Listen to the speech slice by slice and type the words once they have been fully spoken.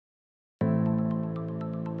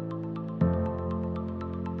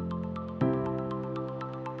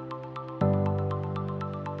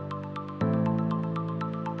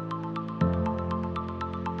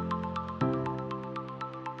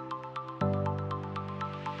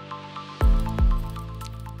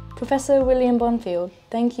Professor William Bonfield,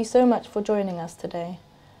 thank you so much for joining us today.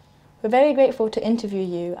 We're very grateful to interview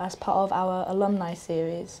you as part of our alumni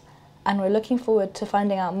series, and we're looking forward to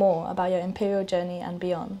finding out more about your Imperial journey and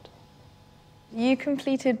beyond. You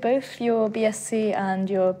completed both your BSc and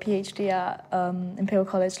your PhD at Imperial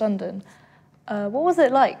College London. What was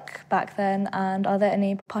it like back then, and are there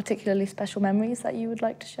any particularly special memories that you would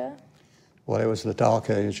like to share? Well, it was the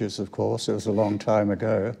dark ages, of course. It was a long time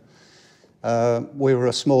ago. We were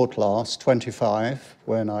a small class, 25,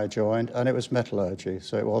 when I joined, and it was metallurgy,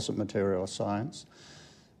 so it wasn't material science.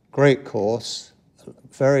 Great course,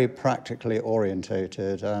 very practically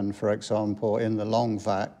orientated, and for example, in the long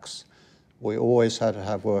vacs, we always had to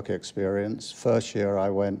have work experience. First year I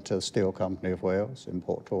went to the Steel Company of Wales in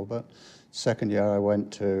Port Talbot. Second year I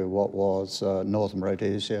went to what was Northern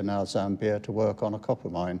Rhodesia, now Zambia, to work on a copper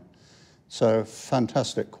mine. So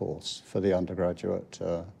fantastic course for the undergraduate.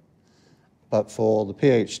 But for the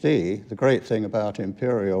PhD, the great thing about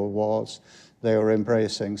Imperial was they were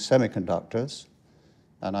embracing semiconductors,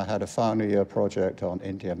 and I had a final year project on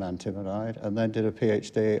indium antimonide, and then did a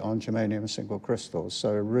PhD on germanium single crystals,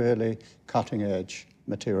 so really cutting edge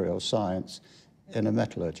material science in a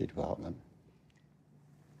metallurgy department.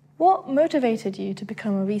 What motivated you to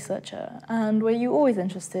become a researcher, and were you always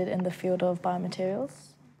interested in the field of biomaterials?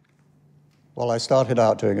 Well, I started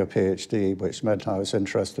out doing a PhD, which meant I was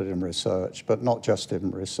interested in research, but not just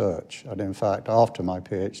in research. And in fact, after my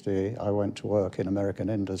PhD, I went to work in American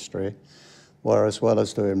industry, where as well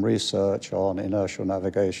as doing research on inertial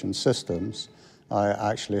navigation systems, I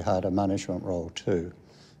actually had a management role too.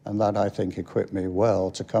 And that, I think, equipped me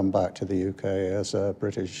well to come back to the UK as a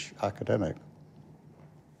British academic.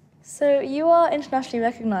 So you are internationally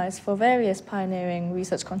recognised for various pioneering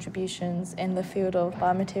research contributions in the field of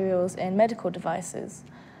biomaterials in medical devices.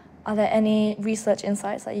 Are there any research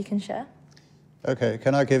insights that you can share? Okay,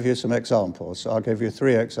 can I give you some examples? I'll give you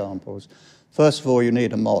 3 examples. First of all, you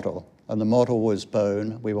need a model, and the model was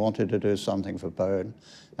bone. We wanted to do something for bone,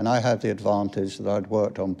 and I had the advantage that I'd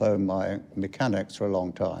worked on bone mechanics for a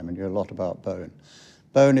long time and knew a lot about bone.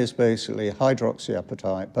 Bone is basically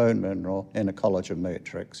hydroxyapatite, bone mineral, in a collagen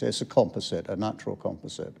matrix. It's a composite, a natural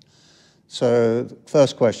composite. So the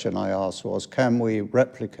first question I asked was, can we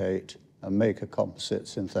replicate and make a composite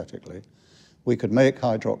synthetically? We could make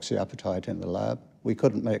hydroxyapatite in the lab. We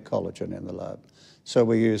couldn't make collagen in the lab. So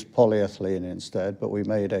we used polyethylene instead, but we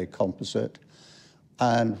made a composite.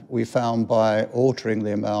 And we found by altering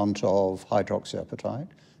the amount of hydroxyapatite,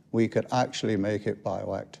 we could actually make it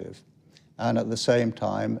bioactive, and at the same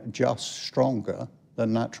time, just stronger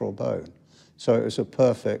than natural bone. So it was a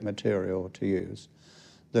perfect material to use.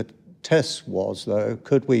 The test was, though,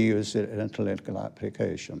 could we use it in a clinical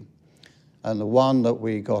application? And the one that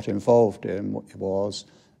we got involved in was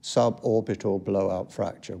suborbital blowout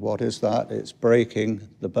fracture. What is that? It's breaking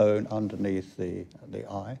the bone underneath the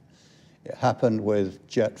eye. It happened with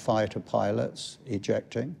jet fighter pilots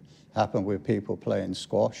ejecting, happened with people playing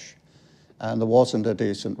squash, and there wasn't a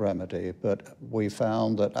decent remedy, but we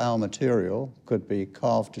found that our material could be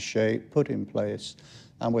carved to shape, put in place,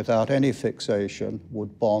 and without any fixation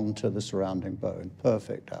would bond to the surrounding bone.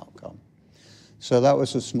 Perfect outcome. So that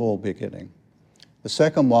was a small beginning. The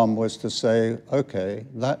second one was to say, okay,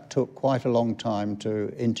 that took quite a long time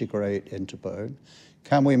to integrate into bone.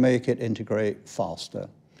 Can we make it integrate faster?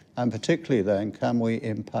 And particularly then, can we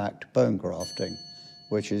impact bone grafting,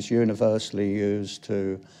 which is universally used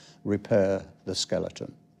to repair the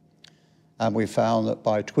skeleton? And we found that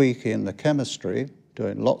by tweaking the chemistry,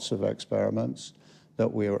 doing lots of experiments,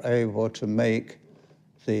 that we were able to make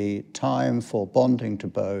the time for bonding to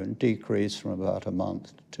bone decrease from about a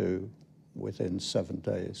month to within 7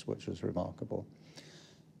 days, which was remarkable.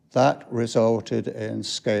 That resulted in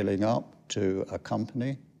scaling up to a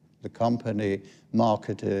company. The company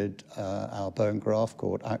marketed our bone graft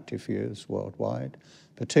called ActiFuse worldwide.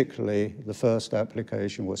 Particularly, the first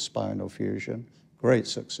application was spinal fusion, great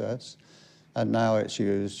success, and now it's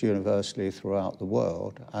used universally throughout the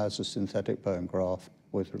world as a synthetic bone graft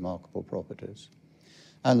with remarkable properties.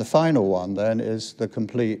 And the final one then is the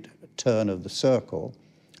complete turn of the circle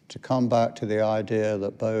to come back to the idea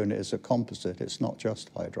that bone is a composite, it's not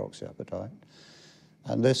just hydroxyapatite.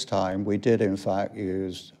 And this time we did in fact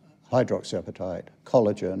use hydroxyapatite,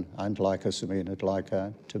 collagen, and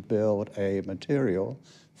glycosaminoglycan to build a material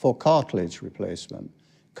for cartilage replacement.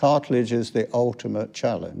 Cartilage is the ultimate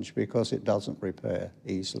challenge because it doesn't repair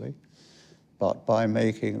easily. But by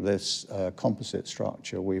making this composite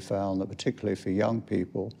structure, we found that particularly for young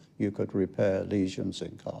people, you could repair lesions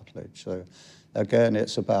in cartilage. So again,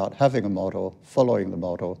 it's about having a model, following the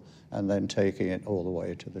model, and then taking it all the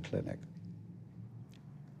way to the clinic.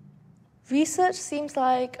 Research seems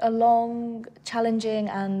like a long, challenging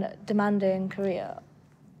and demanding career.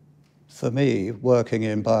 For me, working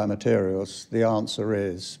in biomaterials, the answer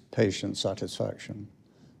is patient satisfaction,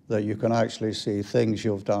 that you can actually see things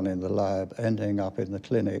you've done in the lab ending up in the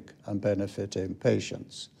clinic and benefiting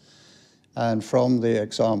patients. And from the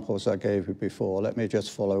examples I gave you before, let me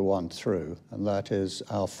just follow one through, and that is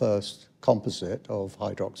our first composite of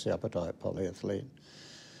hydroxyapatite polyethylene,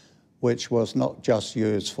 which was not just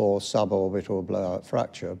used for suborbital blowout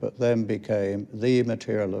fracture, but then became the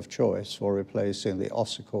material of choice for replacing the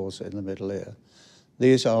ossicles in the middle ear.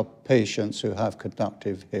 These are patients who have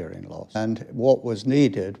conductive hearing loss. And what was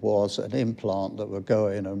needed was an implant that would go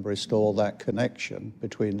in and restore that connection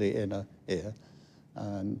between the inner ear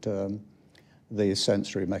and the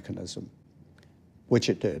sensory mechanism, which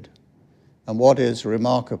it did. And what is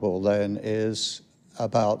remarkable then is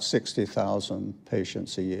about 60,000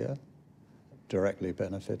 patients a year directly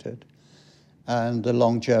benefited, and the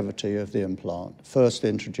longevity of the implant, first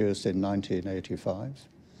introduced in 1985,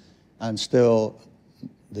 and still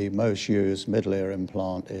the most used middle ear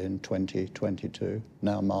implant in 2022,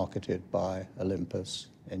 now marketed by Olympus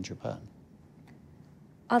in Japan.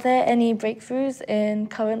 Are there any breakthroughs in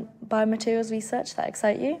current biomaterials research that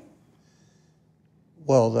excite you?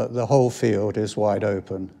 Well, the whole field is wide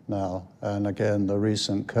open now, and again, the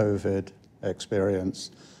recent COVID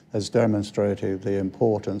experience has demonstrated the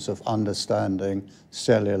importance of understanding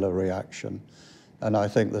cellular reaction. And I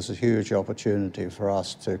think there's a huge opportunity for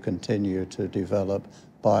us to continue to develop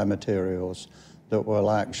biomaterials that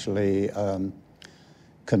will actually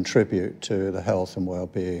contribute to the health and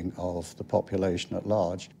well-being of the population at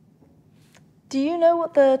large. Do you know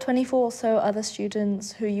what the 24 or so other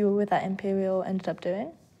students who you were with at Imperial ended up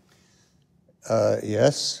doing?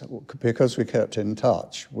 Yes, because we kept in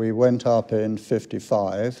touch. We went up in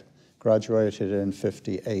 55, graduated in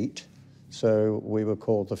 58, so we were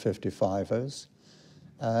called the 55ers.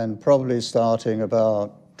 And probably starting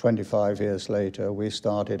about 25 years later, we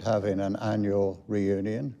started having an annual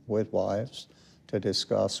reunion with wives to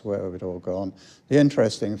discuss where we'd all gone. The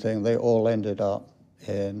interesting thing, they all ended up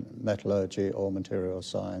in metallurgy or material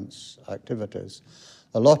science activities.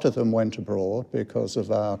 A lot of them went abroad because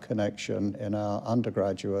of our connection in our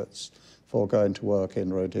undergraduates for going to work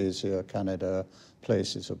in Rhodesia, Canada,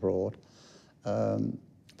 places abroad.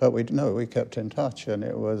 But we kept in touch, and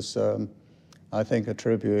it was, I think, a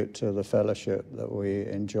tribute to the fellowship that we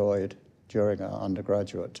enjoyed during our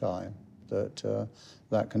undergraduate time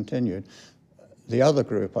that continued. The other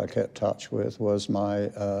group I kept touch with was my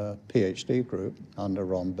PhD group under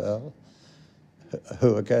Ron Bell,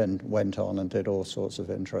 who again went on and did all sorts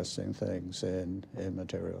of interesting things in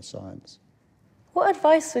material science. What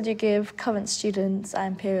advice would you give current students at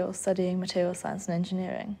Imperial studying material science and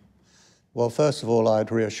engineering? Well, first of all,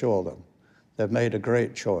 I'd reassure them. They've made a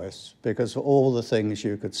great choice because of all the things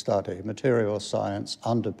you could study, material science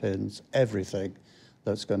underpins everything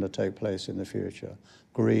that's going to take place in the future.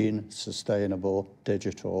 Green, sustainable,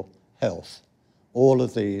 digital, health. All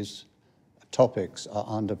of these topics are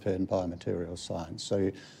underpinned by material science.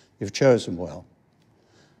 So you've chosen well.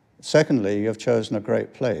 Secondly, you've chosen a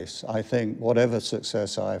great place. I think whatever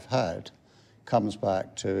success I've had comes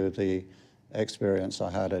back to the experience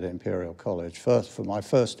I had at Imperial College. First, for my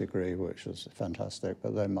first degree, which was fantastic,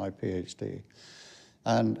 but then my PhD.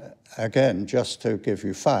 And again, just to give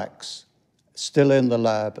you facts, still in the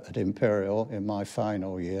lab at Imperial in my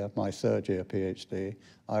final year, my third year PhD,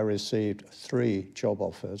 I received 3 job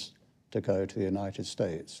offers to go to the United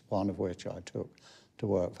States, one of which I took to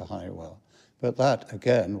work for Honeywell. But that,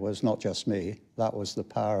 again, was not just me, that was the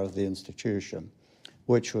power of the institution,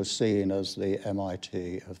 which was seen as the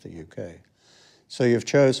MIT of the UK. So you've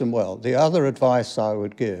chosen well. The other advice I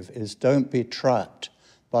would give is don't be trapped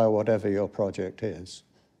by whatever your project is.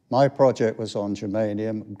 My project was on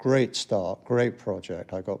germanium, great start, great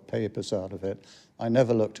project. I got papers out of it. I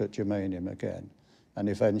never looked at germanium again, and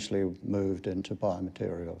eventually moved into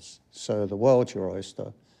biomaterials. So the world's your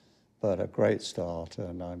oyster, but a great start,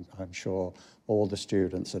 and I'm sure all the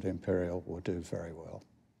students at Imperial will do very well.